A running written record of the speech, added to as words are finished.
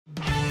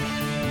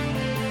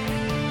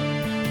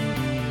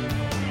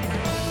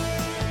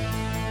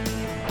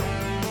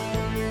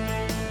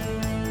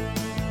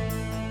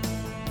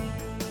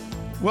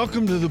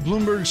Welcome to the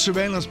Bloomberg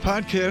Surveillance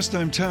Podcast.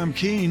 I'm Tom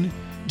Keene.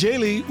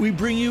 Daily, we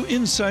bring you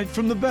insight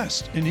from the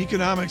best in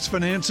economics,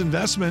 finance,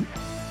 investment,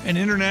 and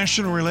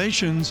international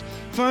relations.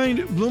 Find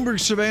Bloomberg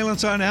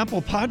Surveillance on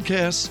Apple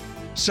Podcasts,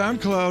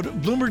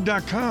 SoundCloud,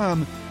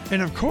 Bloomberg.com,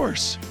 and of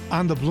course,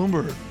 on the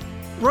Bloomberg.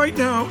 Right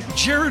now,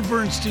 Jared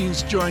Bernstein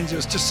joins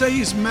us to say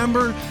he's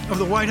member of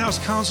the White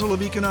House Council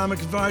of Economic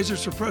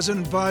Advisors for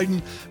President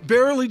Biden,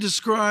 barely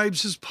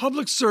describes his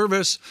public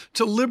service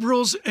to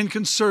liberals and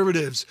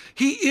conservatives.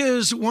 He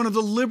is one of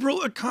the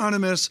liberal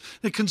economists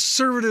that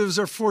conservatives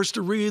are forced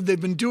to read.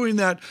 They've been doing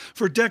that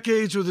for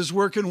decades with his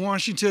work in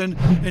Washington,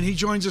 and he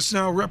joins us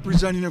now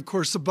representing, of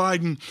course, the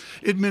Biden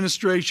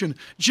administration.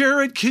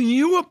 Jared, can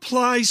you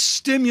apply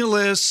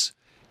stimulus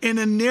in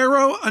a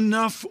narrow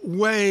enough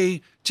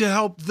way to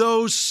help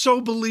those so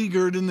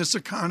beleaguered in this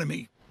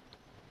economy?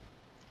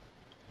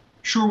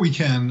 Sure we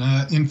can.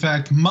 In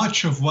fact,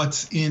 much of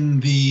what's in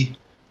the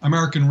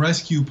American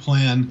Rescue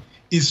Plan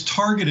is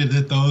targeted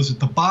at those at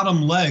the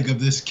bottom leg of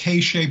this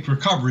K-shaped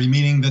recovery,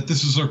 meaning that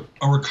this is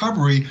a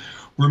recovery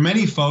where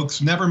many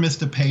folks never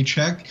missed a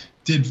paycheck,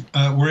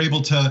 were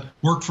able to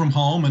work from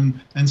home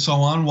and so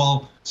on,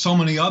 while so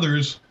many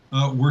others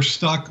were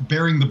stuck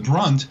bearing the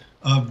brunt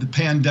of the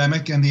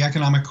pandemic and the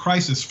economic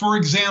crisis. For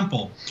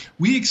example,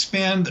 we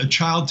expand a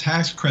child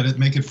tax credit,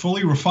 make it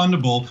fully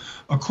refundable.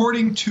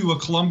 According to a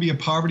Columbia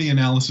Poverty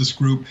Analysis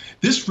Group,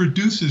 this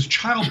reduces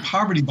child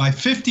poverty by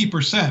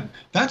 50%.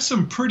 That's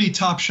some pretty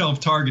top shelf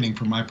targeting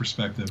from my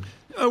perspective.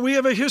 We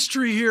have a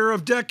history here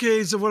of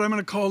decades of what I'm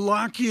going to call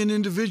Lockean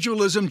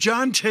individualism.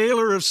 John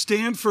Taylor of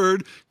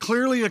Stanford,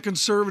 clearly a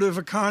conservative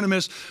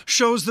economist,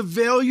 shows the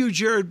value,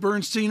 Jared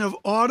Bernstein, of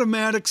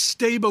automatic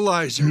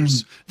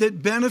stabilizers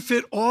that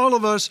benefit all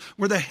of us,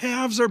 where the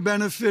haves are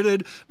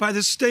benefited by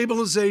the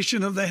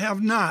stabilization of the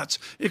have-nots.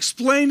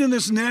 Explain in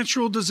this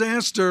natural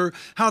disaster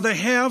how the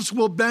haves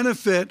will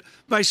benefit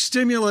by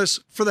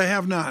stimulus for the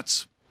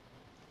have-nots.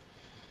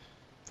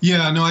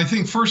 Yeah, no, I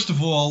think first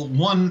of all,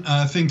 one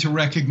thing to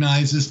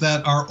recognize is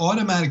that our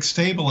automatic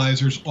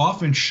stabilizers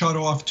often shut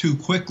off too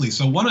quickly.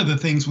 So one of the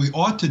things we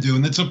ought to do,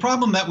 and it's a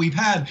problem that we've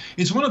had,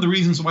 it's one of the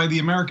reasons why the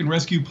American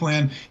Rescue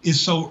Plan is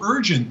so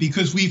urgent,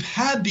 because we've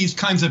had these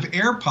kinds of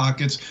air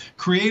pockets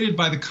created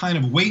by the kind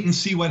of wait and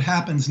see what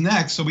happens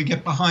next, so we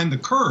get behind the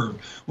curve.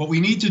 What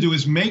we need to do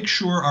is make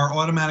sure our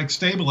automatic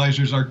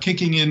stabilizers are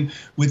kicking in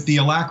with the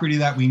alacrity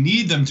that we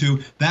need them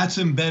to. That's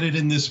embedded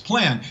in this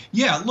plan.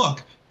 Yeah,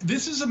 look,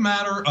 this is a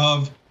matter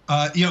of,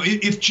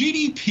 if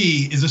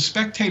GDP is a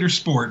spectator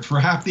sport for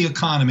half the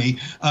economy,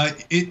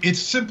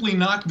 it's simply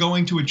not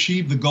going to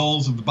achieve the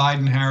goals of the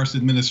Biden-Harris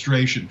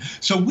administration.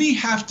 So we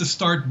have to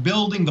start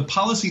building the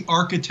policy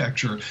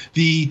architecture,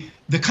 the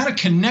kind of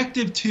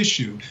connective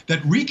tissue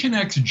that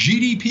reconnects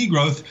GDP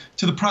growth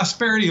to the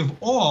prosperity of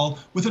all,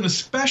 with an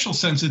especial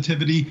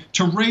sensitivity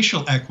to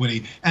racial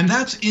equity. And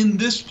that's in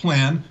this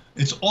plan.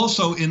 It's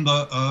also in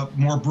the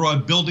more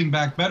broad Building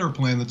Back Better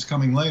plan that's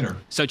coming later.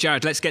 So,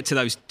 Jared, let's get to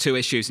those two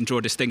issues and draw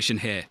a distinction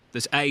here.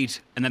 There's aid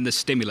and then there's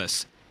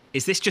stimulus.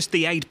 Is this just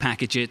the aid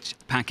package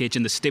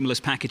and the stimulus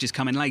package is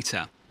coming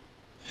later?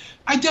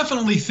 I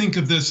definitely think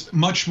of this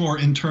much more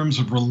in terms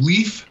of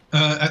relief,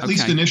 at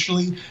least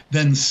initially,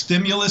 than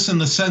stimulus, in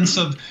the sense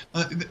of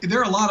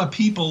there are a lot of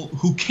people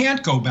who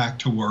can't go back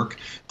to work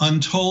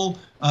until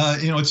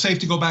it's safe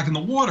to go back in the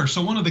water.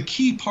 So one of the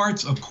key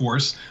parts, of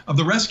course, of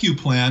the rescue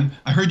plan,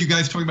 I heard you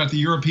guys talking about the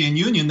European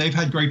Union, they've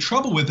had great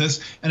trouble with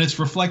this, and it's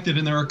reflected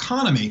in their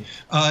economy,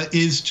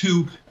 is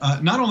to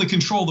not only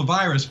control the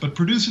virus, but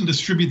produce and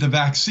distribute the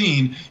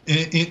vaccine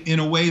in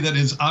a way that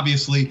is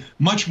obviously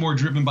much more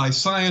driven by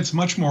science,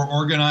 much more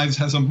organized,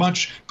 has a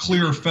much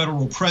clearer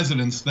federal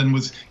presence than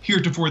was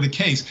heretofore the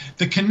case.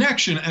 The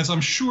connection, as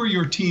I'm sure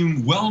your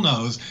team well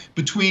knows,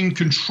 between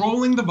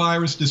controlling the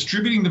virus,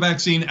 distributing the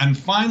vaccine, and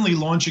finally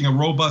launching a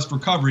robust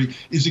recovery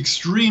is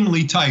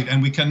extremely tight,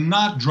 and we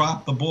cannot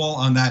drop the ball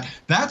on that.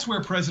 That's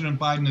where President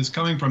Biden is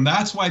coming from.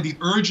 That's why the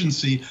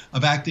urgency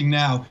of acting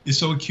now is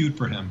so acute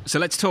for him. So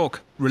let's talk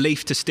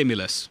relief to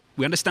stimulus.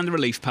 We understand the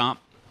relief part.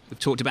 We've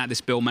talked about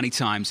this bill many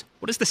times.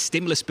 What does the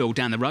stimulus bill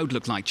down the road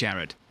look like,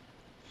 Jared?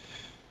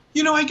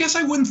 I guess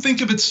I wouldn't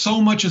think of it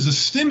so much as a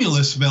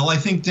stimulus bill. I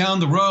think down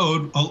the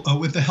road,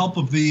 with the help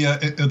of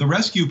the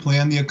rescue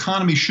plan, the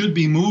economy should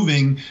be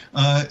moving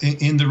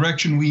in the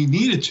direction we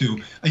need it to.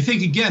 I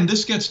think, again,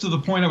 this gets to the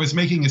point I was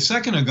making a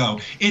second ago.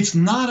 It's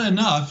not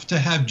enough to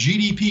have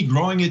GDP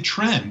growing at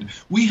trend.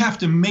 We have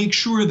to make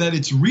sure that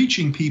it's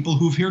reaching people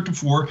who've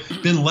heretofore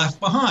been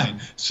left behind.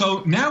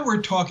 So now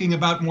we're talking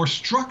about more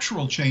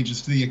structural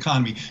changes to the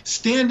economy,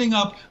 standing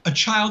up a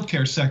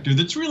childcare sector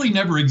that's really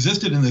never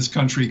existed in this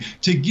country,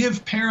 to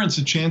give parents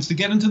a chance to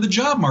get into the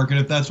job market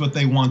if that's what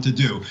they want to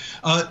do.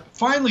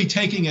 Finally,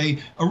 taking a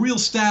real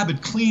stab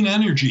at clean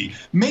energy,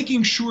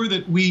 making sure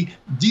that we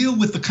deal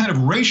with the kind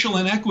of racial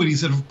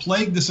inequities that have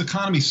plagued this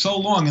economy so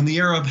long in the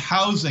era of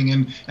housing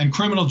and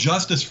criminal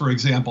justice, for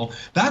example.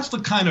 That's the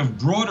kind of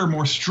broader,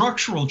 more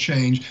structural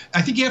change.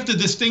 I think you have to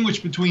distinguish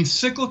between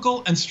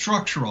cyclical and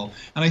structural,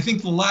 and I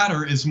think the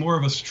latter is more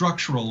of a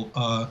structural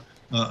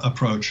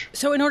approach.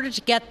 So in order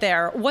to get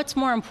there, what's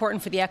more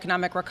important for the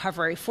economic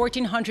recovery,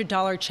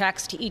 $1,400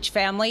 checks to each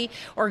family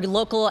or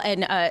local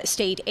and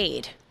state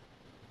aid?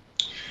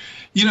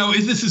 You know,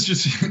 this is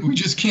just, we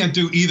just can't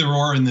do either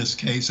or in this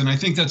case. And I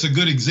think that's a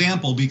good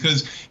example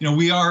because, you know,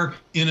 we are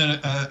in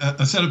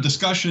a set of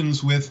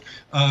discussions with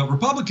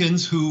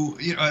Republicans who,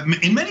 you know,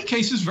 in many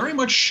cases, very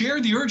much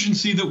share the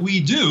urgency that we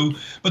do,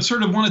 but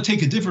sort of want to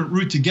take a different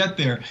route to get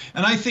there.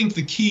 And I think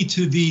the key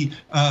to the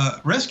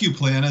rescue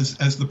plan,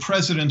 as the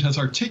president has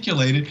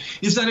articulated,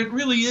 is that it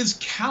really is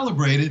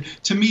calibrated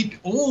to meet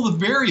all the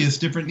various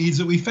different needs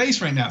that we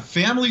face right now.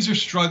 Families are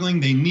struggling.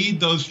 They need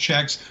those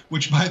checks,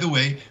 which, by the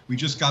way, we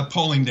just got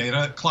polling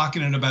data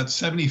clocking at about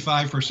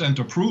 75%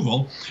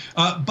 approval.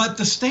 But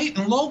the state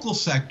and local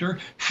sector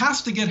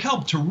has to get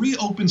help to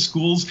reopen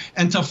schools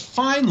and to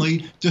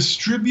finally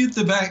distribute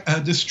the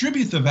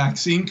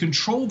vaccine,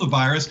 control the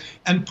virus,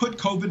 and put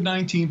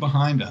COVID-19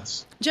 behind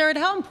us. Jared,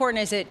 how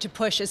important is it to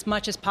push as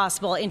much as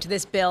possible into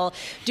this bill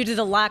due to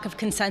the lack of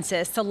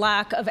consensus, the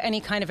lack of any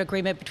kind of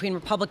agreement between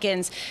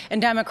Republicans and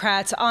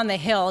Democrats on the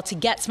Hill to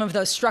get some of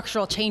those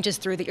structural changes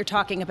through that you're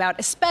talking about,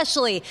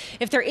 especially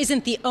if there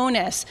isn't the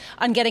onus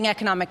on getting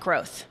economic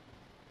growth?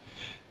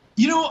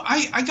 You know,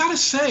 I got to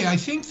say, I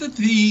think that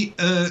the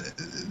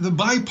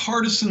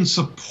bipartisan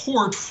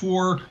support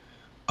for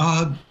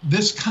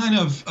this kind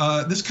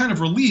of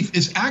relief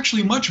is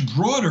actually much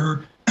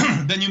broader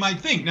than you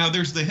might think. Now,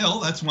 there's the Hill.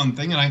 That's one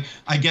thing, and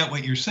I get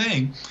what you're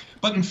saying.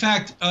 But in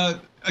fact,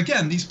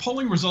 again, these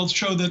polling results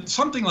show that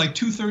something like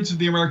 2/3 of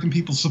the American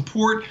people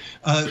support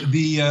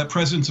the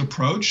president's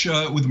approach,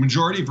 with a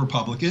majority of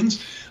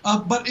Republicans.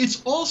 But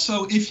it's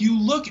also, if you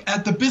look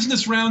at the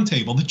Business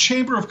Roundtable, the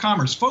Chamber of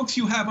Commerce, folks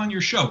you have on your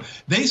show,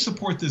 they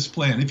support this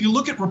plan. If you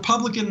look at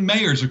Republican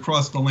mayors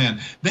across the land,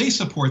 they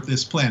support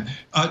this plan.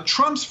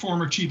 Trump's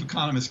former chief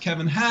economist,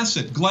 Kevin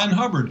Hassett, Glenn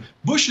Hubbard,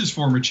 Bush's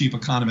former chief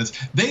economist,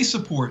 they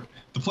support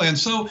the plan.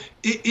 So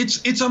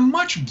it's a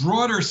much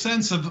broader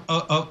sense of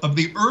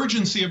the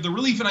urgency of the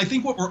relief. And I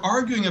think what we're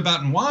arguing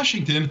about in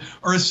Washington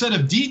are a set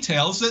of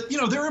details that, you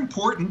know, they're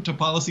important to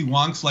policy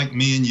wonks like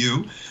me and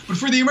you. But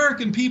for the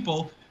American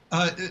people,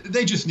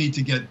 they just need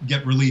to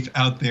get relief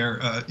out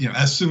there, you know,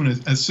 as soon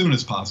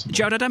as possible.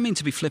 Jared, I don't mean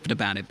to be flippant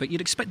about it, but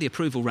you'd expect the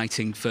approval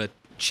rating for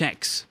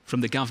checks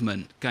from the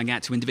government going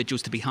out to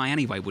individuals to be high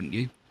anyway, wouldn't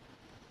you?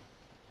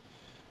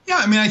 Yeah,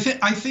 I mean, I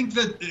think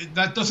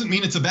that doesn't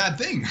mean it's a bad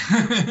thing.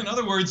 In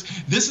other words,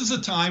 this is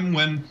a time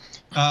when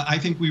I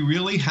think we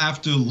really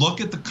have to look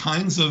at the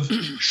kinds of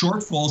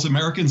shortfalls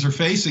Americans are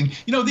facing.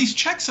 You know, these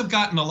checks have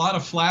gotten a lot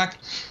of flack.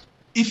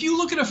 If you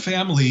look at a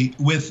family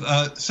with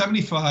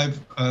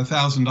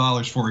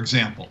 $75,000, for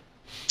example,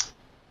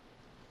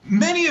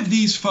 many of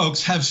these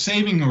folks have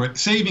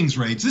savings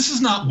rates. This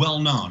is not well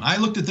known. I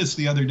looked at this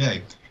the other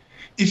day.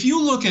 If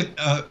you look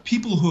at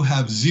people who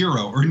have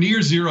zero or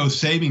near zero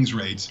savings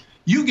rates,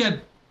 you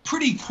get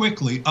pretty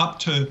quickly up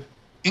to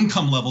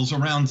income levels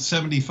around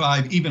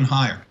 75, even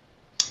higher.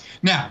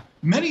 Now,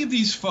 many of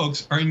these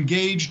folks are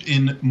engaged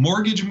in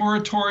mortgage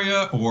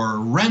moratoria or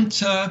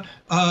rent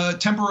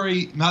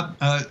temporary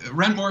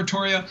rent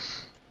moratoria.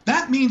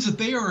 That means that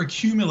they are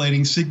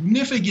accumulating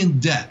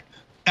significant debt.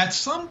 At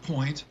some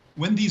point,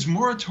 when these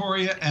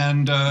moratoria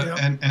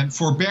and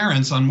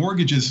forbearance on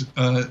mortgages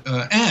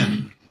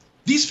end,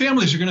 these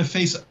families are going to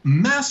face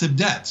massive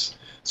debts.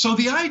 So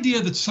the idea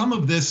that some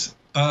of this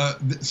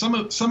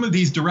some of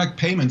these direct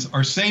payments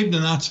are saved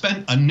and not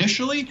spent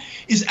initially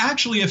is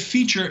actually a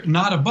feature,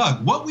 not a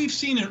bug. What we've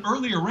seen in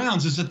earlier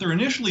rounds is that they're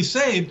initially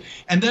saved,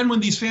 and then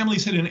when these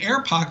families hit an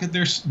air pocket,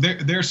 they're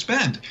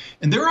spent.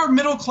 And there are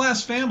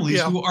middle-class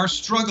families who are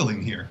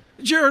struggling here.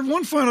 Jared,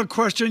 one final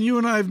question. You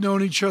and I have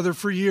known each other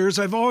for years.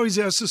 I've always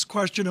asked this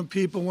question of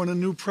people when a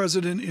new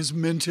president is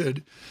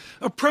minted.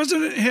 A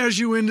president has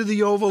you into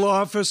the Oval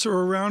Office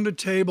or around a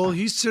table.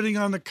 He's sitting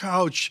on the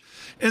couch,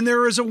 and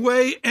there is a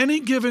way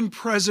any given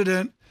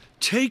president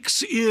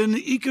takes in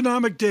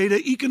economic data,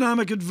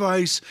 economic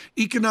advice,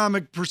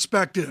 economic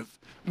perspective.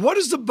 What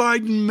is the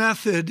Biden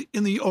method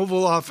in the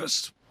Oval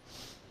Office?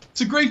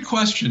 It's a great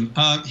question.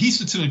 He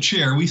sits in a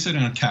chair. We sit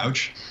on a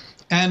couch.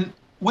 And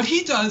what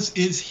he does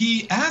is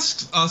he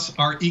asks us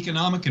our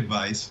economic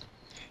advice,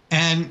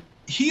 and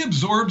he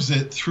absorbs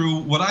it through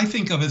what I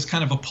think of as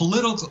kind of a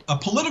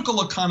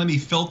political economy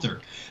filter.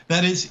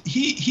 That is,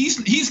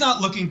 he's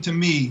not looking to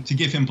me to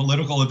give him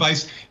political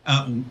advice.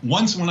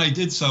 Once when I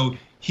did so,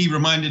 he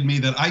reminded me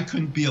that I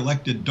couldn't be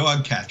elected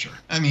dog catcher.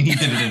 I mean, he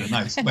did it in a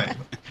nice way.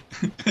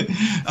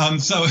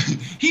 So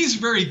he's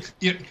very,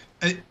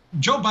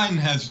 Joe Biden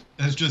has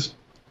just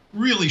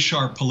really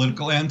sharp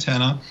political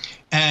antenna.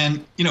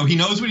 And, you know, he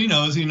knows what he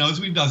knows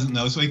what he doesn't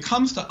know. So he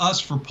comes to us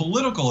for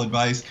political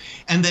advice,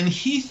 and then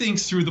he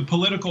thinks through the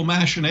political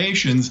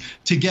machinations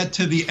to get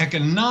to the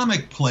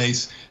economic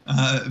place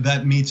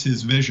that meets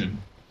his vision.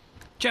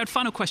 Jared,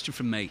 final question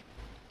from me,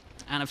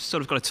 and I've sort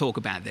of got to talk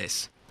about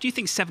this. Do you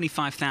think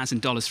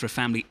 $75,000 for a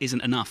family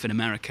isn't enough in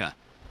America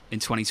in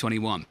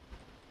 2021?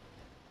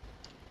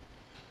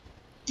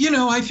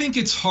 I think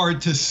it's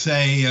hard to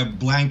say a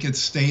blanket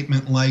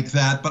statement like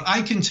that, but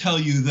I can tell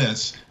you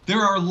this. There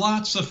are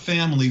lots of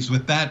families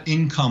with that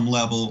income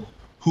level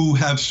who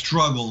have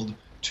struggled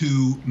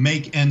to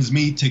make ends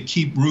meet, to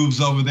keep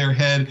roofs over their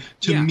head,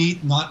 to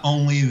meet not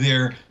only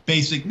their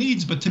basic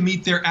needs, but to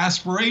meet their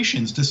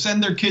aspirations, to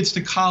send their kids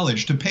to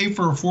college, to pay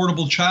for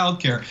affordable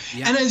childcare.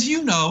 Yeah. And as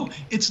you know,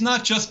 it's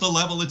not just the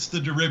level, it's the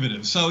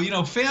derivative. So,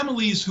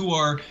 families who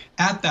are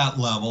at that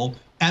level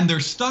and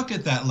they're stuck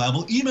at that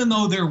level, even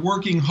though they're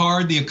working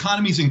hard, the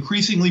economy's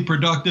increasingly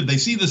productive, they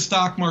see the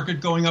stock market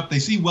going up, they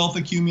see wealth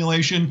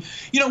accumulation.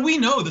 We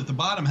know that the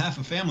bottom half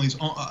of families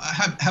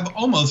have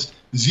almost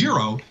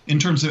zero in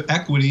terms of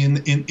equity in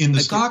the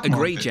stock market.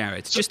 Agree,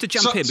 Jared. Just to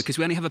jump in, because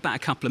we only have about a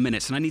couple of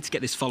minutes, and I need to get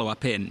this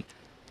follow-up in.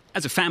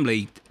 As a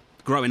family,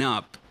 growing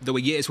up, there were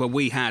years where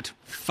we had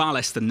far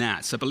less than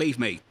that. So believe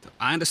me,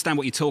 I understand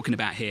what you're talking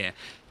about here.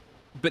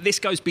 But this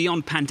goes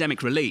beyond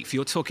pandemic relief.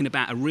 You're talking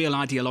about a real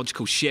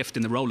ideological shift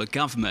in the role of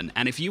government.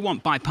 And if you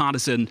want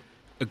bipartisan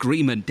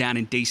agreement down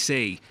in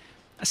D.C.,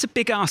 that's a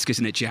big ask,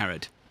 isn't it,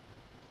 Jared?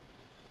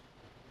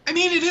 I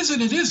mean, it is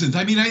and it isn't.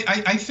 I mean,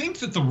 I think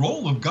that the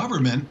role of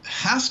government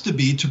has to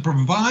be to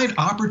provide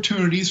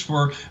opportunities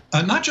for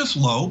not just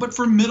low, but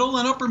for middle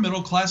and upper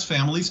middle class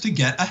families to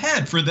get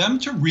ahead, for them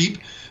to reap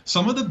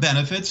some of the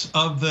benefits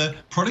of the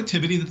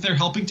productivity that they're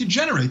helping to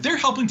generate. They're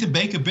helping to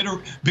bake a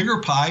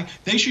bigger pie.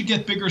 They should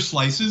get bigger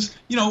slices,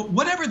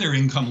 whatever their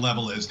income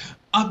level is.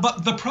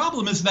 But the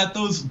problem is that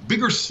those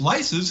bigger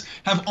slices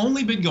have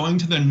only been going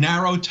to the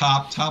narrow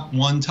top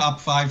 1,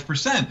 top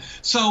 5%.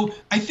 So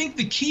I think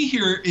the key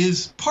here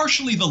is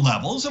partially the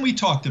levels, and we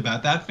talked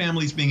about that,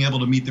 families being able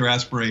to meet their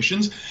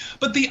aspirations,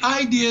 but the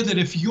idea that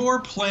if you're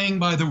playing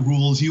by the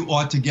rules, you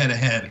ought to get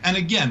ahead. And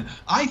again,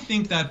 I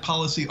think that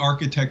policy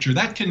architecture,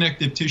 that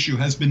connective tissue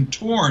has been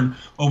torn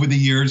over the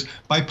years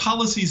by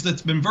policies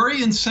that's been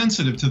very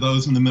insensitive to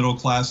those in the middle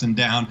class and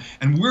down,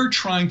 and we're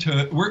going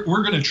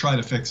to try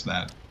to fix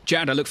that.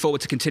 Jared, I look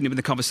forward to continuing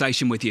the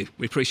conversation with you.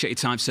 We appreciate your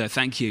time, sir.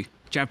 Thank you.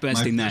 Jared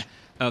Bernstein there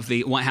of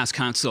the White House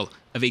Council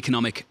of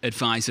Economic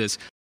Advisors.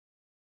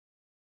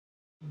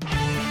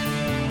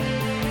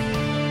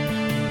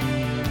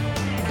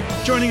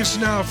 Joining us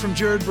now from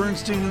Jared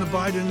Bernstein and the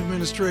Biden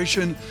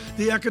administration,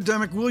 the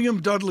academic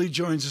William Dudley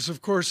joins us.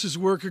 Of course, his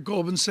work at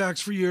Goldman Sachs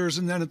for years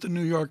and then at the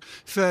New York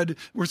Fed.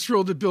 We're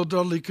thrilled that Bill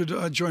Dudley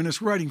could join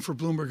us, writing for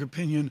Bloomberg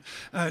Opinion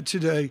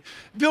today.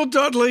 Bill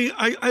Dudley,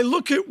 I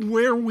look at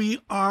where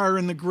we are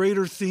in the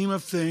greater theme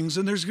of things,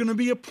 and there's going to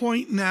be a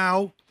point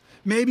now,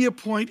 maybe a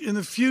point in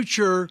the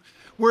future,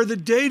 where the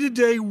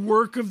day-to-day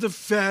work of the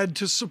Fed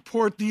to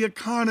support the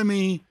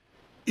economy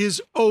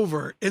is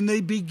over, and they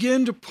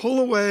begin to pull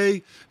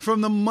away from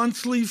the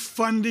monthly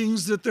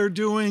fundings that they're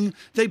doing.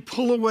 They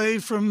pull away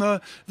from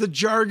the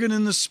jargon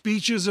and the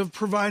speeches of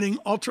providing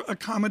ultra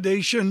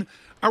accommodation.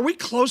 Are we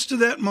close to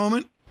that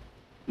moment?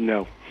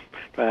 No.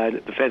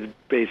 The Fed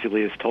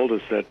basically has told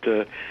us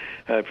that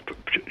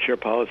Chair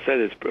Powell has said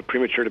it's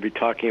premature to be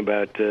talking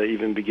about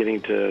even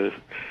beginning to,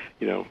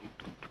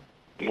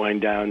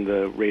 wind down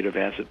the rate of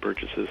asset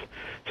purchases.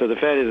 So the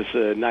Fed is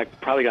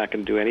probably not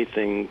going to do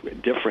anything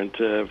different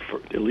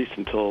for at least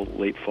until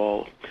late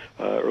fall,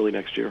 early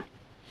next year.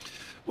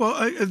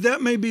 Well,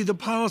 that may be the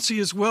policy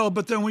as well,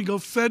 but then we go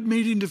Fed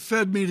meeting to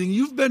Fed meeting.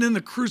 You've been in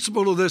the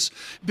crucible of this,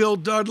 Bill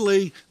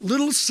Dudley.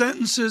 Little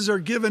sentences are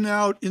given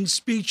out in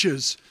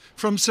speeches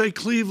from, say,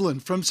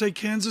 Cleveland, from, say,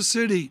 Kansas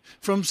City,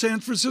 from San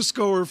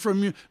Francisco, or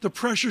from the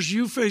pressures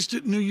you faced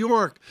at New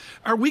York.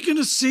 Are we going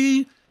to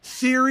see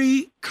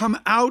theory come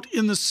out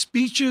in the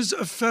speeches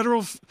of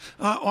federal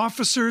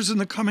officers in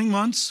the coming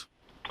months?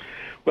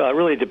 Well, it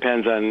really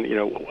depends on,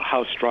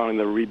 how strong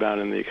the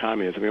rebound in the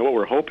economy is. I mean, what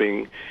we're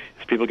hoping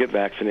is people get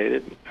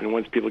vaccinated, and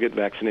once people get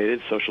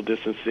vaccinated, social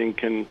distancing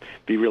can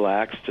be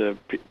relaxed, the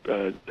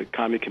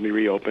economy can be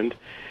reopened.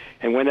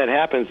 And when that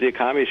happens, the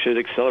economy should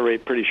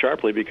accelerate pretty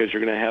sharply because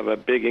you're going to have a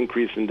big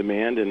increase in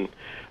demand in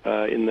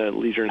the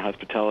leisure and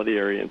hospitality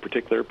area in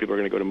particular. People are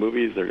going to go to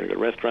movies, they're going to go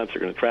to restaurants,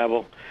 they're going to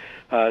travel.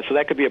 So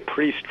that could be a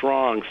pretty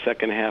strong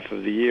second half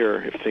of the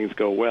year if things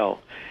go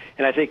well.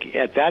 And I think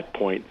at that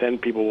point, then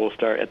people will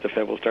start, at the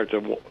Fed will start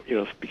to,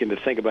 begin to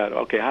think about,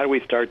 okay, how do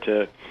we start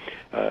to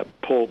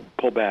pull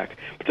back?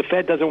 But the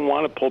Fed doesn't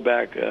want to pull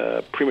back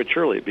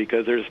prematurely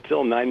because there's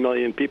still 9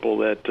 million people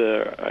that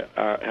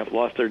have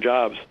lost their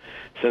jobs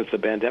since the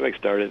pandemic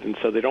started, and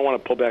so they don't want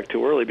to pull back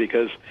too early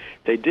because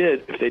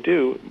if they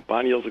do,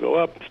 bond yields will go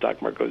up, the stock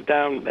market goes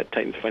down, that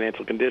tightens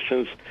financial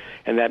conditions,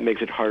 and that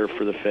makes it harder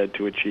for the Fed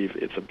to achieve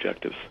its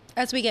objectives.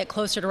 As we get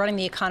closer to running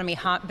the economy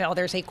hot, Bill,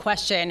 there's a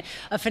question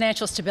of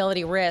financial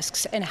stability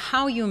risks and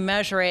how you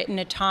measure it in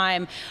a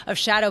time of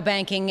shadow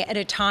banking, at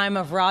a time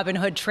of Robin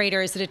Hood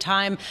traders, at a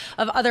time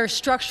of other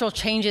structural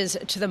changes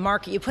to the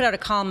market. You put out a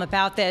column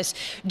about this.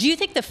 Do you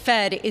think the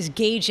Fed is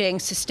gauging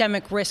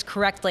systemic risk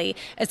correctly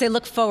as they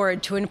look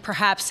forward to a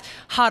perhaps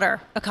hotter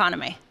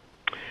economy?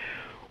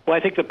 Well, I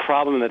think the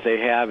problem that they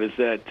have is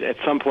that at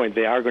some point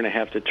they are going to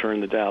have to turn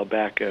the dial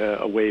back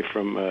away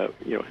from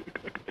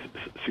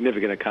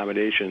significant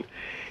accommodation.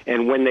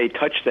 And when they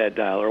touch that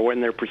dial, or when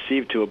they're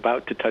perceived to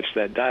about to touch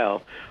that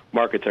dial,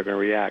 markets are going to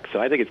react. So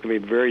I think it's going to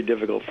be very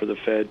difficult for the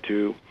Fed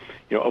to,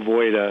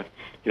 avoid a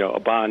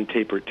bond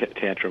taper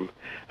tantrum.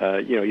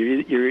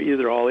 You're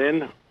either all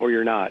in or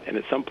you're not. And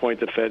at some point,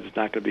 the Fed's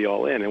not going to be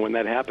all in. And when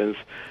that happens,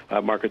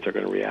 markets are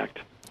going to react.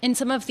 In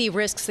some of the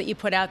risks that you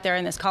put out there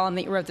in this column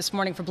that you wrote this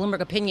morning for Bloomberg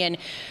Opinion,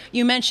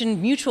 you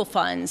mentioned mutual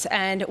funds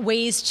and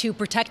ways to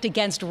protect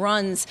against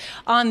runs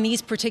on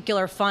these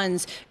particular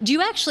funds. Do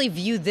you actually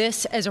view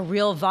this as a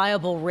real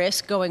viable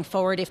risk going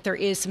forward if there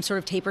is some sort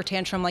of taper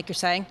tantrum like you're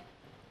saying?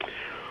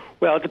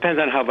 Well, it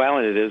depends on how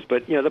violent it is.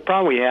 But, the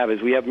problem we have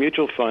is we have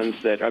mutual funds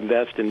that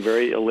invest in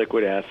very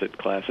illiquid asset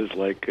classes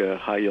like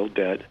high-yield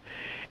debt.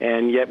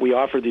 And yet we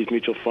offer these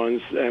mutual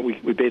funds, and we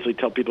basically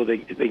tell people they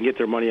can get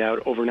their money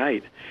out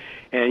overnight.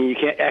 And you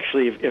can't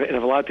actually, if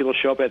a lot of people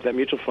show up at that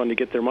mutual fund to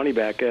get their money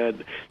back, the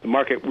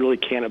market really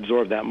can't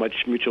absorb that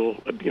much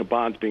mutual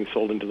bonds being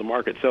sold into the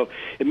market. So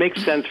it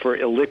makes sense for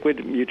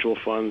illiquid mutual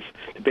funds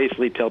to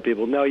basically tell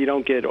people, no, you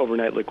don't get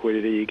overnight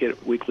liquidity, you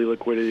get weekly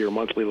liquidity or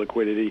monthly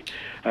liquidity.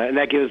 And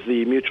that gives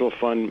the mutual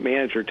fund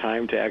manager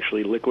time to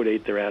actually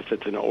liquidate their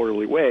assets in an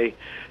orderly way,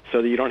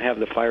 so that you don't have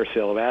the fire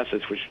sale of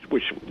assets,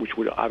 which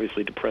would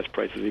obviously depress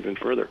prices even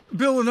further.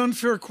 Bill, an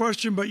unfair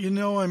question, but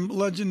I'm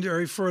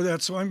legendary for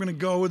that, so I'm going to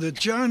go with it.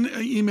 John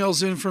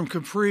emails in from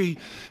Capri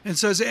and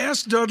says,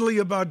 ask Dudley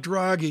about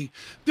Draghi.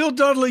 Bill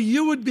Dudley,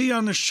 you would be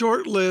on the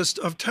short list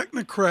of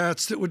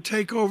technocrats that would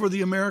take over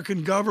the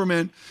American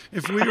government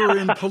if we were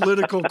in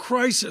political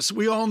crisis.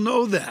 We all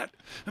know that.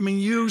 I mean,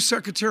 you,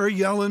 Secretary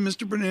Yellen,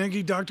 Mr.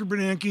 Bernanke, Dr.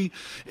 Bernanke,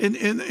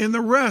 and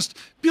the rest.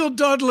 Bill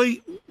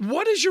Dudley,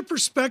 what is your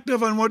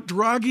perspective on what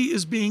Draghi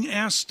is being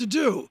asked to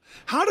do?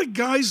 How do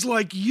guys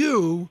like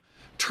you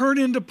turn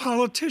into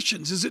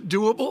politicians? Is it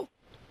doable?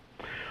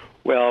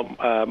 Well,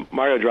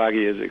 Mario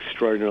Draghi is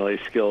extraordinarily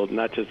skilled,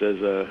 not just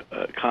as an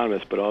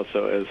economist, but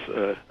also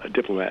as a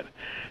diplomat.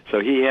 So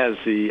he has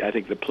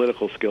the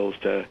political skills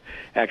to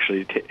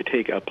actually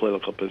take a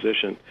political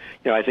position.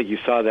 I think you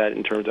saw that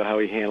in terms of how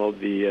he handled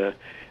the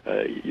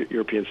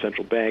European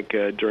Central Bank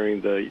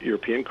during the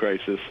European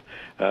crisis.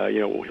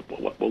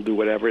 We'll do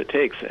whatever it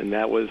takes, and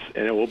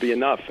it will be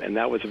enough. And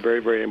that was a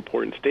very, very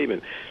important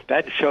statement.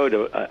 That showed,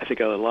 I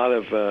think, a lot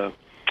of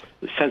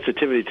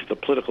sensitivity to the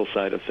political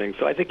side of things.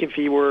 So I think if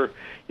he were,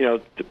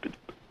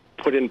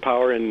 put in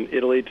power in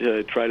Italy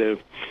to try to,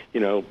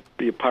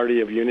 be a party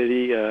of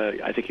unity,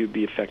 I think he would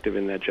be effective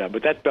in that job.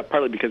 But that's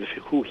partly because of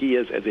who he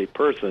is as a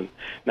person,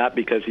 not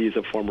because he's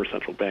a former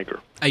central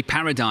banker. A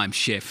paradigm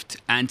shift.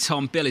 And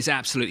Tom, Bill is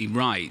absolutely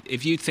right.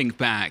 If you think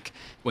back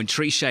when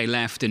Trichet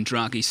left and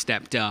Draghi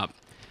stepped up,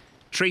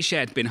 Trichet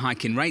had been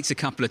hiking rates a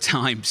couple of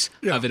times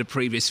over the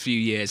previous few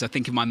years. I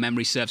think if my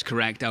memory serves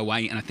correct,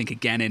 08, and I think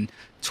again in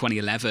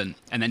 2011.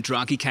 And then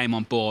Draghi came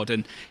on board,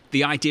 and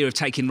the idea of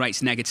taking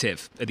rates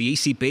negative at the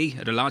ECB,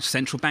 at a large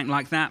central bank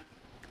like that,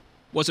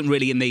 wasn't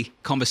really in the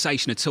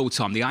conversation at all,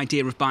 Tom. The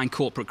idea of buying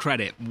corporate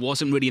credit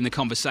wasn't really in the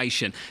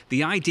conversation.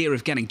 The idea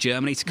of getting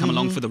Germany to come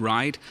along for the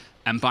ride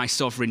and buy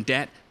sovereign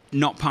debt,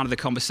 not part of the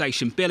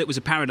conversation. Bill, it was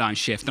a paradigm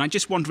shift. And I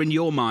just wonder in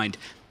your mind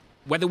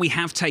whether we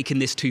have taken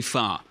this too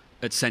far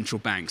at central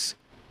banks.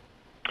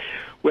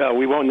 Well,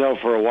 we won't know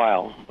for a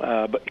while,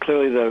 but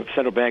clearly the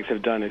central banks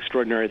have done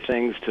extraordinary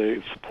things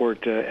to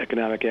support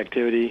economic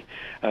activity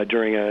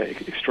during an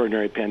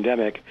extraordinary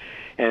pandemic.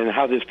 And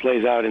how this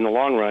plays out in the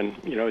long run,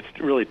 it's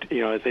really,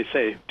 as they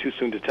say, too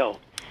soon to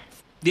tell.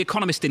 The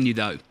economist in you,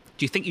 though,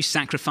 do you think you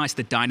sacrifice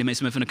the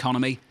dynamism of an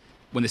economy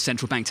when the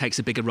central bank takes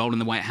a bigger role in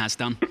the way it has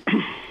done?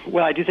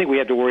 Well, I do think we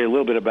have to worry a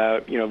little bit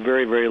about,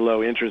 very, very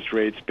low interest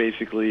rates,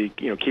 basically,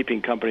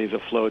 keeping companies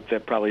afloat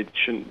that probably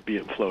shouldn't be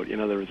afloat. There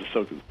was the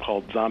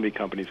so-called zombie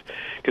companies,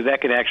 because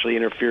that could actually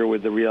interfere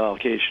with the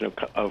reallocation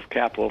of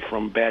capital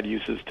from bad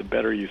uses to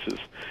better uses.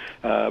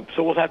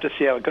 So we'll have to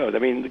see how it goes. I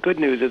mean, the good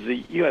news is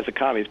the U.S.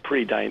 economy is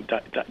pretty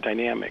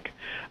dynamic,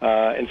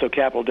 and so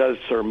capital does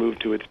sort of move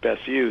to its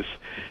best use.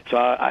 So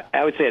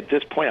I would say at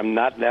this point I'm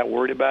not that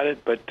worried about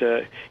it. But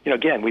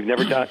again, we've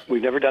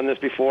never done this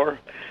before.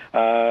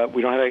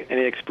 We don't have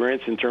any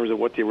experience in terms of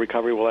what the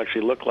recovery will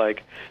actually look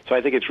like. So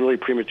I think it's really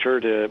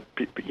premature to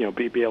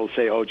be able to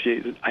say, oh,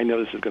 gee, I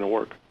know this is going to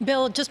work.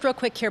 Bill, just real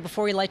quick here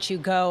before we let you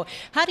go,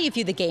 how do you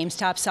view the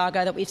GameStop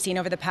saga that we've seen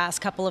over the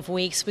past couple of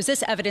weeks? Was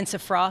this evidence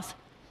of froth?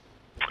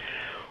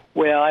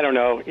 Well, I don't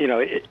know.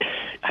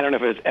 I don't know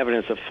if it was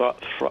evidence of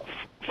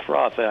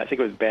froth. I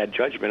think it was bad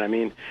judgment. I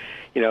mean,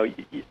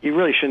 you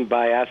really shouldn't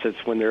buy assets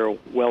when they're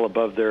well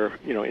above their,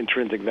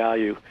 intrinsic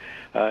value.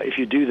 If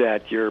you do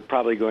that, you're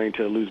probably going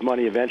to lose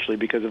money eventually,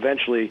 because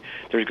eventually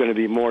there's going to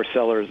be more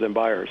sellers than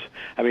buyers.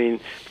 I mean,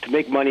 to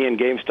make money in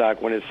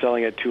GameStop when it's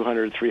selling at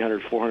 $200,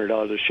 $300,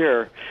 $400 a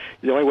share,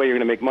 the only way you're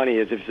going to make money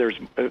is if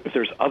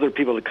there's other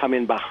people that come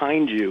in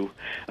behind you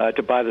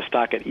to buy the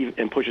stock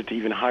and push it to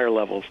even higher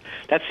levels.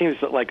 That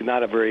seems like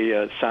not a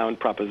very sound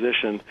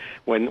proposition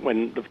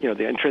when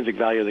the intrinsic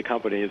value of the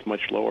company is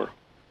much lower.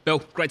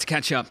 Bill, great to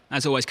catch up.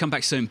 As always, come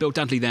back soon. Bill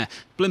Dudley there,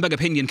 Bloomberg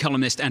opinion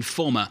columnist and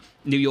former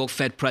New York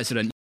Fed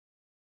president.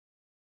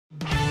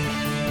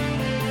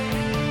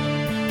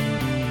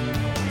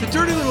 The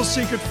dirty little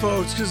secret,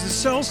 folks, because the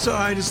sell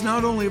side is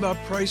not only about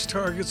price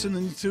targets and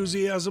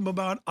enthusiasm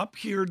about up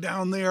here,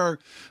 down there,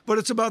 but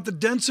it's about the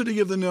density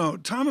of the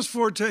note. Thomas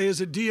Forte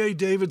is at D.A.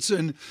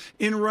 Davidson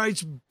and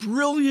writes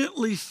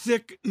brilliantly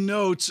thick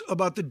notes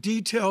about the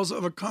details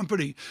of a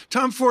company.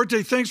 Tom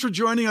Forte, thanks for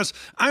joining us.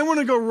 I want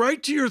to go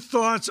right to your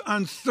thoughts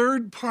on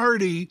third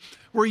party,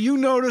 where you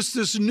notice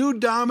this new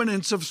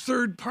dominance of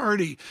third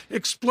party.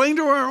 Explain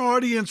to our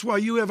audience why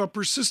you have a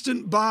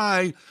persistent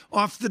buy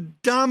off the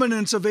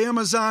dominance of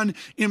Amazon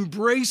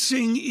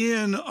embracing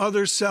in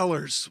other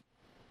sellers.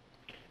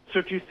 So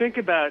if you think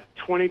about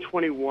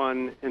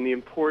 2021 and the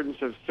importance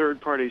of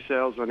third-party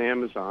sales on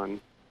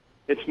Amazon,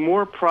 it's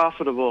more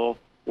profitable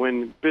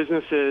when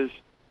businesses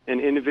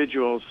and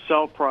individuals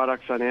sell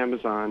products on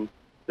Amazon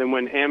than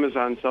when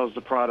Amazon sells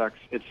the products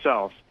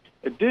itself.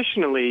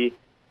 Additionally,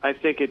 I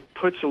think it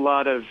puts a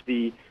lot of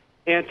the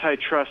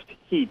antitrust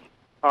heat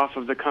off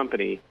of the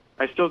company.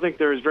 I still think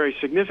they're very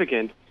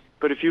significant,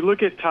 but if you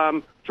look at,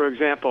 Tom, for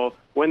example,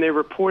 when they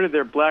reported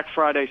their Black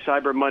Friday,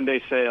 Cyber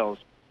Monday sales,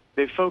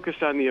 they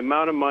focused on the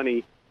amount of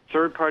money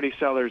third-party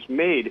sellers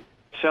made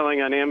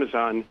selling on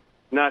Amazon,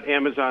 not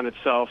Amazon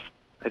itself.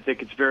 I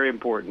think it's very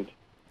important.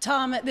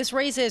 Tom, this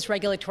raises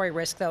regulatory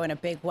risk, though, in a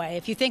big way.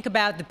 If you think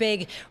about the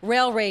big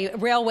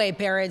railway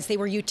barons, they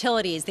were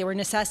utilities, they were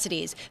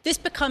necessities. This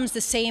becomes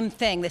the same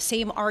thing, the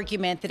same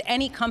argument that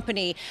any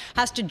company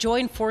has to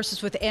join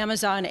forces with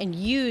Amazon and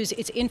use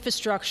its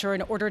infrastructure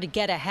in order to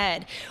get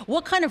ahead.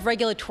 What kind of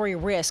regulatory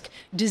risk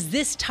does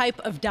this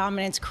type of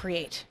dominance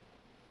create?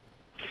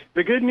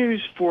 The good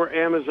news for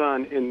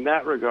Amazon in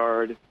that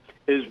regard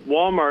is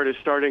Walmart is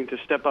starting to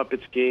step up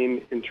its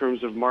game in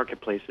terms of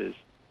marketplaces.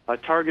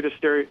 Target is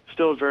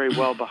still very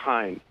well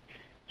behind.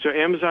 So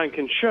Amazon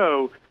can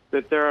show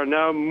that there are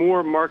now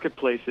more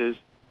marketplaces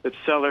that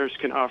sellers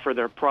can offer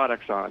their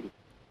products on.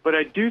 But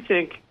I do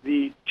think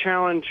the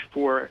challenge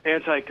for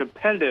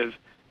anti-competitive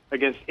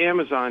against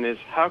Amazon is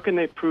how can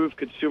they prove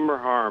consumer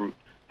harm?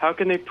 How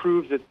can they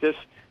prove that this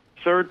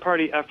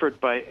third-party effort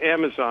by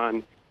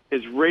Amazon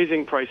is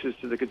raising prices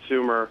to the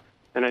consumer?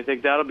 And I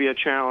think that'll be a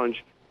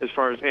challenge as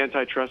far as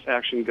antitrust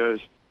action goes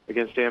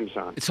against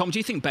Amazon. Tom, do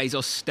you think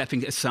Bezos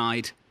stepping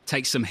aside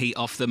takes some heat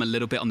off them a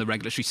little bit on the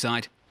regulatory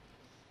side?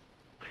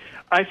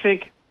 I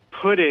think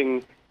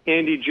putting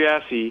Andy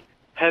Jassy,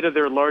 head of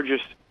their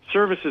largest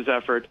services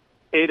effort,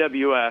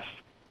 AWS,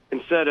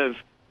 instead of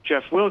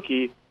Jeff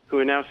Wilke, who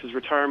announced his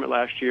retirement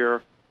last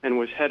year and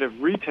was head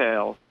of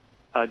retail,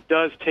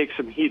 does take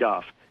some heat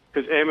off.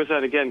 Because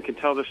Amazon, again, can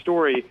tell the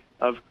story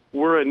of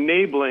we're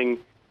enabling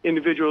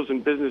individuals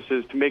and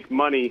businesses to make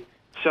money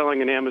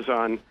selling on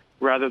Amazon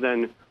rather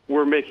than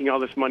we're making all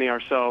this money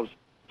ourselves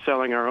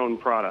selling our own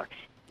products.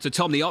 So,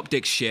 Tom, the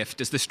optics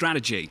shift is the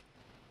strategy.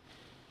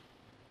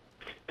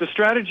 The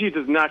strategy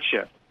does not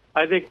shift.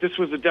 I think this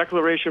was a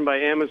declaration by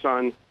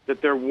Amazon that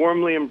they're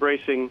warmly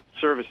embracing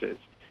services.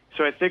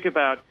 So I think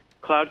about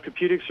cloud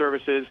computing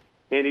services.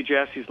 Andy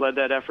Jassy's led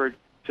that effort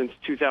since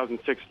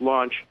 2006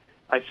 launch.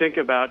 I think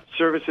about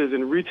services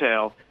in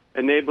retail,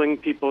 enabling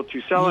people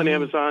to sell on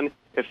Amazon.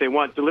 If they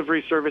want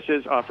delivery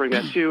services, offering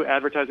that too,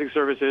 advertising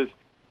services,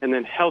 and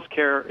then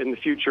healthcare in the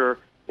future.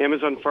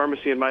 Amazon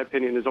Pharmacy, in my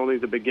opinion, is only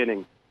the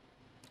beginning.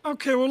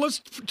 Okay, well,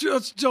 let's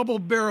double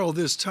barrel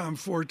this, Tom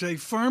Forte.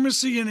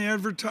 Pharmacy and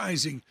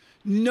advertising.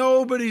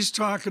 Nobody's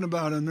talking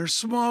about them. They're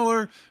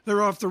smaller.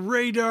 They're off the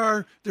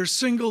radar. They're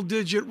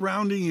single-digit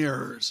rounding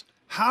errors.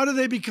 How do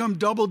they become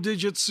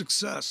double-digit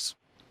success?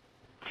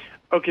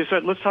 Okay, so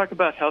let's talk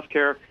about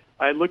healthcare.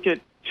 I look at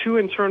two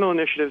internal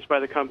initiatives by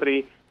the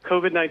company,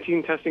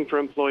 COVID-19 testing for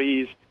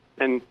employees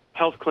and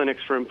health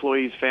clinics for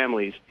employees'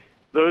 families.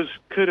 Those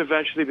could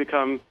eventually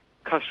become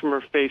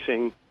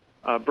customer-facing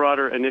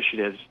broader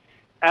initiatives.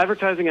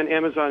 Advertising on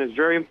Amazon is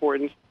very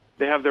important.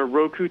 They have their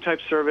Roku-type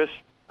service,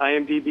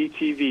 IMDb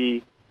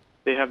TV.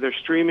 They have their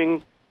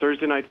streaming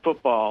Thursday Night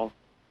Football,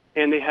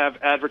 and they have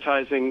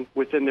advertising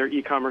within their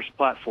e-commerce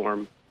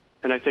platform.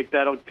 And I think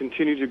that'll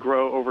continue to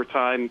grow over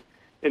time.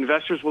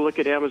 Investors will look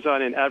at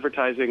Amazon and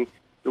advertising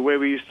the way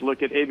we used to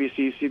look at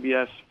ABC,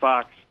 CBS,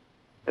 Fox,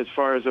 as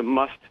far as a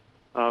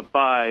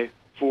must-buy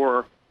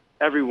for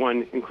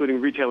everyone,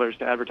 including retailers,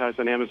 to advertise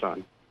on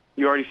Amazon.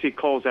 You already see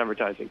Kohl's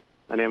advertising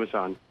on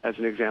Amazon as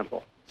an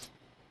example.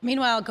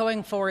 Meanwhile,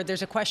 going forward,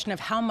 there's a question of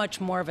how much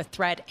more of a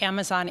threat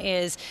Amazon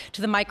is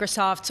to the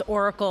Microsofts,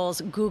 Oracles,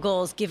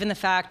 Googles, given the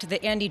fact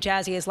that Andy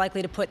Jassy is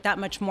likely to put that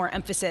much more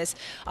emphasis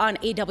on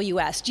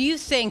AWS. Do you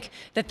think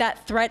that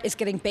that threat is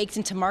getting baked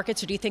into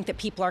markets, or do you think that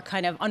people are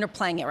kind of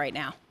underplaying it right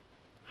now?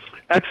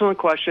 Excellent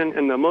question.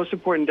 And the most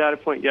important data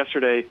point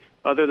yesterday,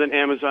 other than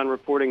Amazon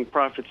reporting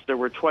profits that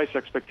were twice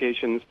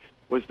expectations,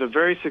 was the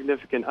very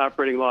significant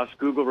operating loss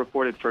Google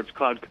reported for its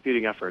cloud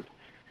computing effort.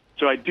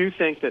 So I do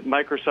think that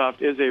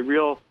Microsoft is a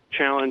real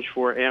challenge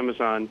for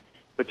Amazon,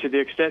 but to the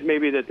extent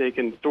maybe that they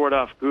can thwart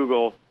off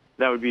Google,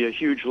 that would be a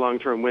huge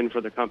long-term win for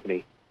the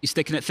company. You're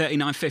sticking at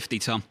 $39.50,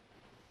 Tom?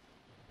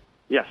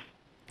 Yes.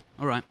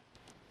 All right.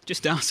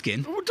 Just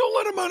asking. Well, don't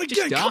let him on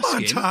again. Just Come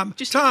on, asking. Tom.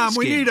 Just Tom,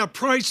 we asking. need a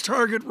price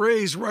target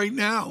raise right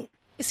now.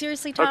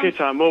 Seriously, Tom? Okay,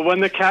 Tom. Well, when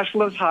the cash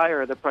flow's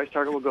higher, the price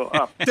target will go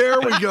up. There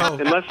we go.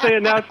 unless they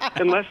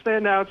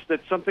announce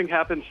that something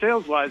happened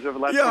sales-wise over the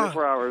last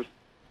 24 hours,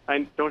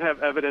 I don't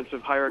have evidence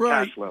of higher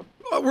cash flow.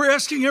 We're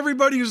asking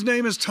everybody whose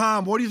name is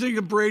Tom, what do you think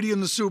of Brady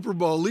in the Super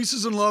Bowl?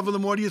 Lisa's in love with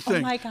him. What do you think?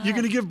 Oh, my God. You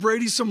going to give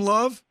Brady some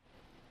love?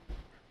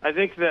 I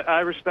think that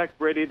I respect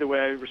Brady the way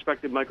I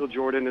respected Michael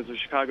Jordan as a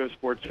Chicago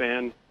sports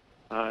fan,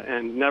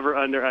 and never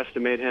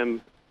underestimate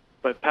him.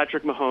 But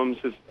Patrick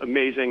Mahomes is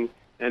amazing,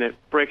 and it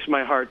breaks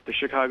my heart the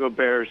Chicago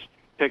Bears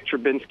picked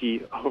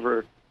Trubinsky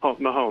over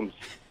Mahomes.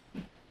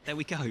 There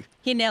we go.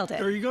 He nailed it.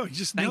 There you go. You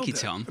just nailed Thank you, it.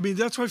 Tom. I mean,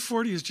 that's why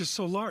 40 is just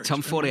so large.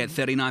 Tom 40 at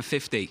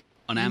 $39.50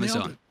 on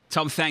Amazon.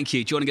 Tom, thank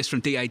you. Joining us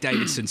from D.A.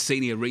 Davidson,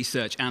 Senior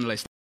Research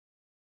Analyst.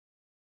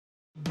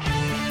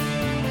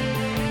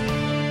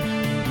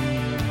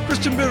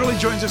 Kristen Bitterly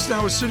joins us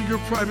now with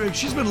Citigroup Private.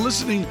 She's been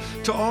listening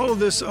to all of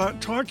this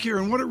talk here,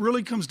 and what it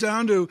really comes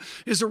down to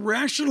is a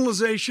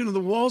rationalization of the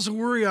walls of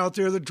worry out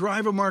there that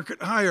drive a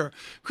market higher.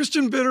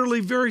 Kristen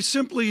Bitterly, very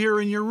simply here,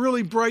 in your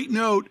really bright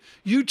note,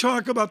 you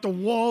talk about the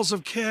walls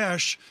of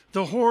cash,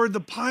 the hoard, the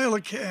pile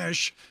of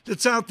cash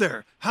that's out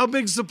there. How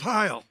big's the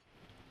pile?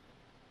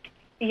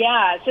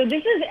 Yeah, so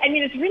this is, I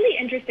mean, it's really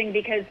interesting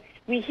because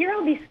we hear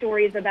all these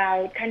stories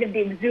about kind of the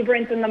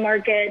exuberance in the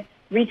market,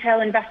 retail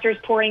investors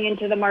pouring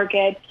into the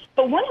market.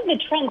 But one of the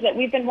trends that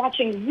we've been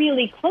watching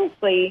really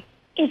closely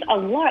is a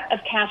lot of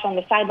cash on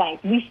the sidelines.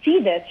 We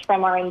see this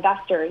from our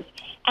investors.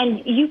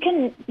 And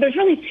there's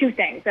really two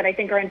things that I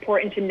think are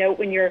important to note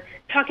when you're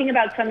talking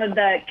about some of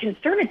the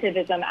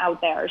conservatism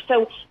out there.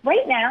 So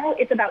right now,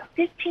 it's about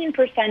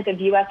 15% of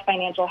U.S.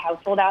 financial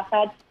household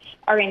assets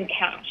are in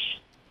cash.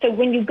 So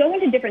when you go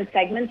into different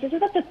segments, this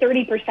is up to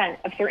 30%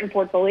 of certain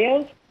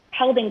portfolios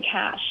held in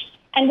cash.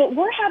 And what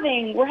we're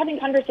having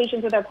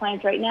conversations with our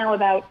clients right now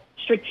about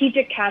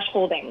strategic cash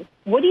holdings.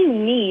 What do you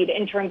need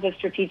in terms of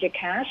strategic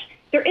cash?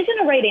 There isn't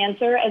a right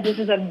answer, as this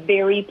is a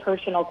very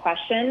personal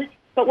question.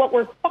 But what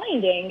we're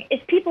finding is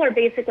people are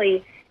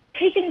basically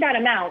taking that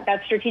amount,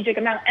 that strategic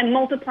amount, and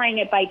multiplying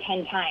it by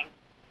 10 times.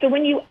 So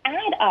when you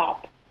add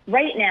up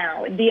right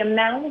now the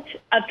amount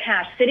of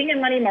cash sitting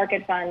in money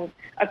market funds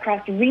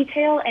across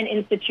retail and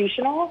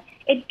institutional,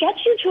 it gets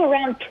you to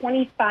around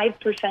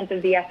 25%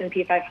 of the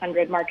S&P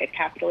 500 market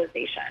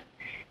capitalization.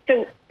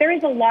 So there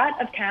is a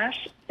lot of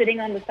cash sitting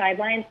on the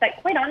sidelines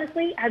that, quite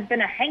honestly, has been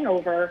a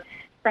hangover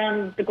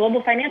from the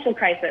global financial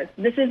crisis.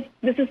 This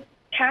is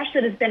cash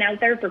that has been out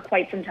there for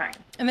quite some time.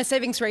 And the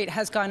savings rate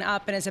has gone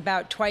up and is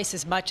about twice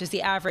as much as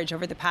the average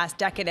over the past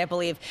decade, I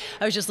believe.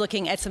 I was just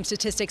looking at some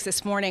statistics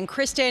this morning.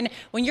 Kristen,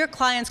 when your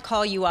clients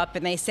call you up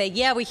and they say,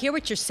 yeah, we hear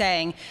what you're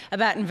saying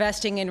about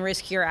investing in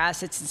riskier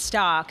assets and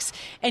stocks,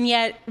 and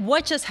yet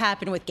what just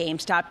happened with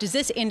GameStop? Does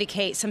this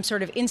indicate some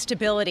sort of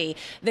instability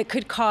that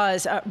could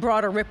cause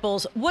broader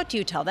ripples? What do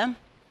you tell them?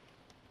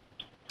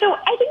 So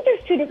I think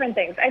there's two different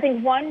things. I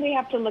think, one, we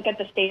have to look at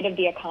the state of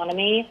the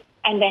economy.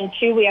 And then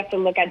two, we have to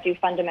look at, do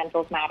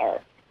fundamentals matter?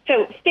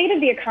 So state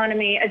of the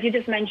economy, as you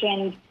just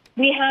mentioned,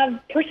 we have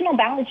personal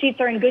balance sheets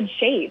are in good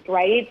shape,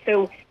 right?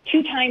 So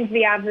 2 times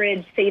the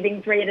average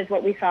savings rate is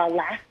what we saw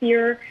last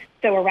year,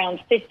 so around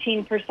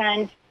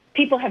 15%.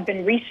 People have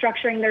been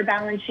restructuring their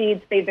balance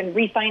sheets. They've been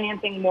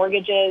refinancing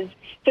mortgages.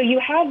 So you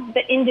have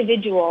the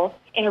individual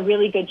in a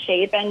really good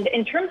shape. And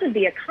in terms of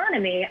the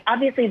economy,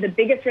 obviously the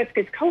biggest risk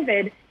is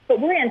COVID, but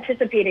we're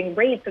anticipating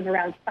rates of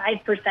around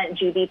 5%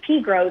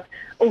 GDP growth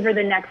over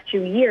the next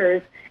 2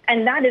 years,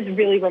 and that is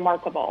really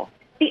remarkable.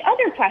 The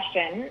other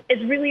question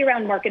is really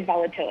around market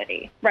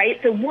volatility, right?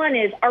 So one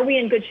is, are we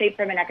in good shape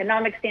from an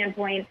economic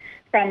standpoint,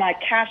 from a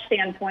cash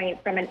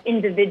standpoint, from an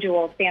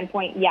individual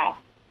standpoint? Yes.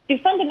 Do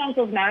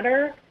fundamentals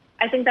matter?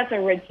 I think that's a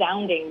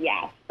resounding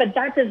yes, but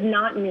that does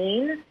not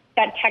mean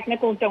that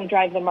technicals don't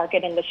drive the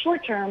market in the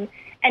short term.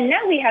 And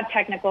now we have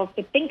technicals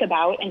to think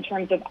about in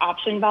terms of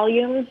option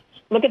volumes.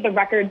 Look at the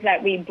records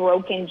that we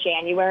broke in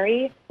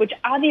January, which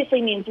obviously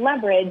means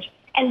leverage.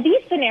 And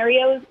these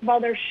scenarios,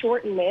 while they're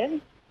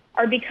short-lived,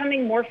 are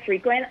becoming more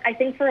frequent, I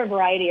think, for a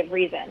variety of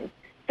reasons.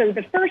 So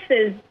the first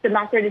is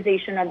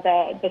democratization of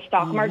the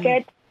stock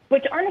market,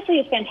 which honestly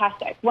is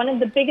fantastic. One of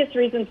the biggest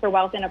reasons for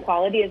wealth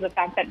inequality is the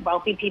fact that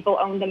wealthy people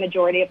own the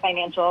majority of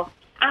financial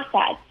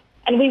assets.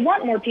 And we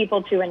want more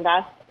people to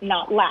invest,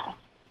 not less.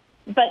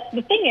 But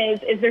the thing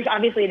is there's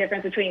obviously a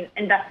difference between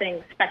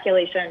investing,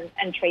 speculation,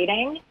 and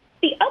trading.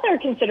 The other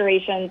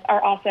considerations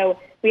are also,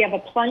 we have a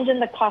plunge in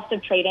the cost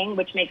of trading,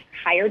 which makes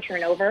higher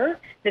turnover.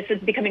 This is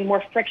becoming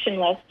more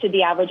frictionless to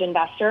the average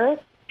investor.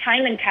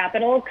 Time and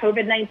capital,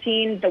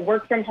 COVID-19, the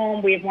work from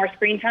home, we have more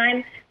screen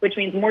time, which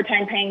means more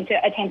time paying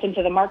attention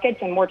to the markets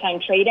and more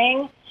time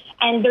trading.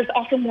 And there's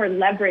also more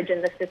leverage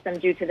in the system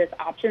due to this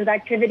options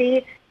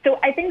activity. So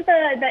I think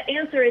the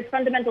answer is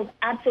fundamentals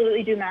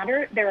absolutely do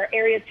matter. There are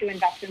areas to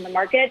invest in the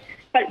market,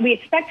 but we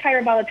expect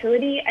higher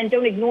volatility, and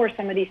don't ignore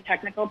some of these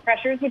technical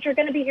pressures, which are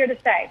going to be here to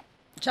stay.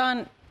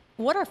 John,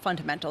 what are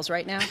fundamentals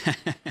right now?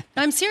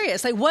 I'm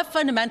serious. Like, what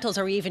fundamentals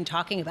are we even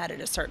talking about at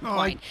a certain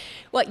point?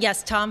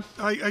 Yes, Tom?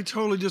 I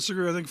totally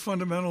disagree. I think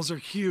fundamentals are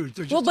huge.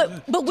 They're just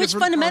but which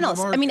fundamentals?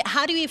 I mean,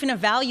 how do you even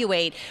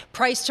evaluate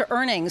price to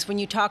earnings when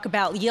you talk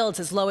about yields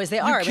as low as they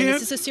are? I mean,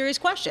 this is a serious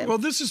question. Well,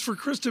 this is for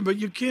Kristen, but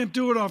you can't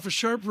do it off a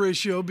Sharpe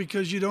ratio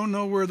because you don't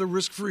know where the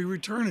risk-free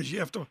return is. You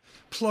have to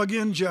plug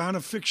in, John,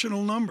 a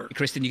fictional number.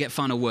 Kristen, you get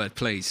final word,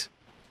 please.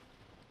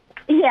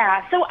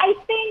 Yeah, so I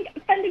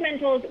think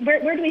fundamentals,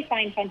 where do we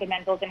find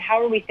fundamentals and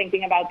how are we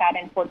thinking about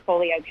that in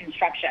portfolio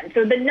construction?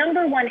 So the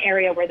number one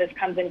area where this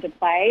comes into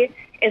play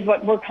is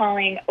what we're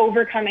calling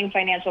overcoming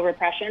financial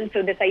repression.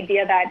 So this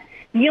idea that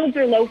yields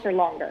are low for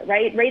longer,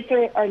 right? Rates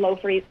are low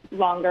for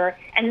longer.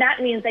 And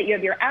that means that you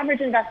have your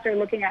average investor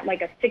looking at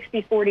like a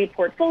 60-40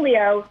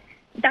 portfolio.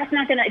 That's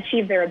not going to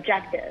achieve their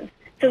objectives.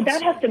 So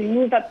that has to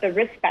move up the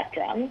risk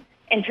spectrum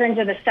in terms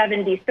of a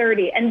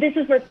 70-30. And this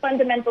is where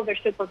fundamentals are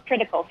super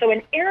critical. So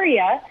an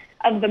area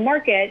of the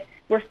market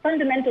where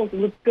fundamentals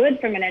look good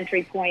from an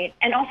entry point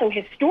and also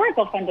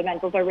historical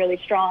fundamentals are really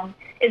strong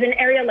is an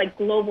area like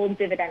global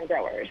dividend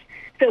growers.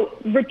 So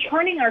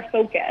returning our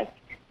focus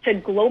to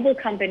global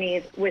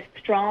companies with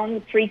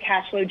strong free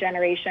cash flow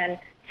generation,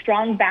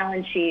 strong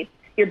balance sheets,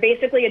 you're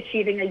basically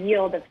achieving a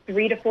yield of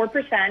 3 to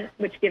 4%,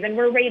 which given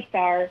where rates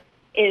are,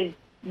 is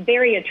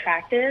very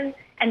attractive.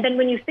 And then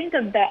when you think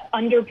of the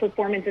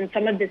underperformance and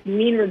some of this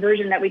mean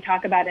reversion that we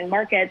talk about in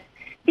markets,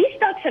 these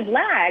stocks have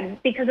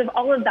lagged because of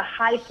all of the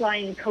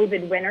high-flying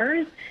COVID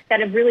winners that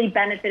have really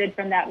benefited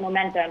from that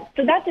momentum.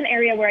 So that's an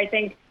area where I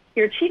think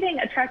you're achieving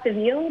attractive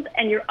yield,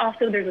 and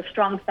there's a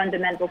strong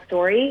fundamental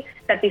story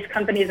that these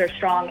companies are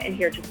strong and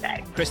here to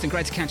stay. Kristen,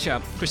 great to catch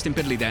up. Kristen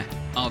Dudley there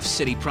of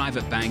Citi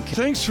Private Bank.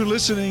 Thanks for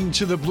listening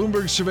to the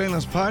Bloomberg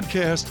Surveillance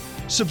Podcast.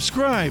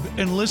 Subscribe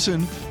and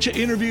listen to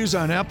interviews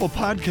on Apple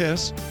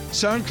Podcasts,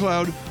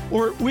 SoundCloud,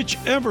 or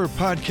whichever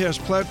podcast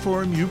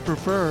platform you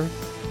prefer.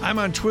 I'm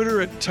on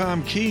Twitter at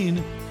Tom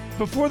Keene.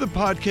 Before the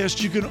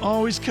podcast, you can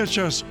always catch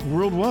us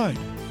worldwide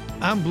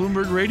on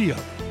Bloomberg Radio.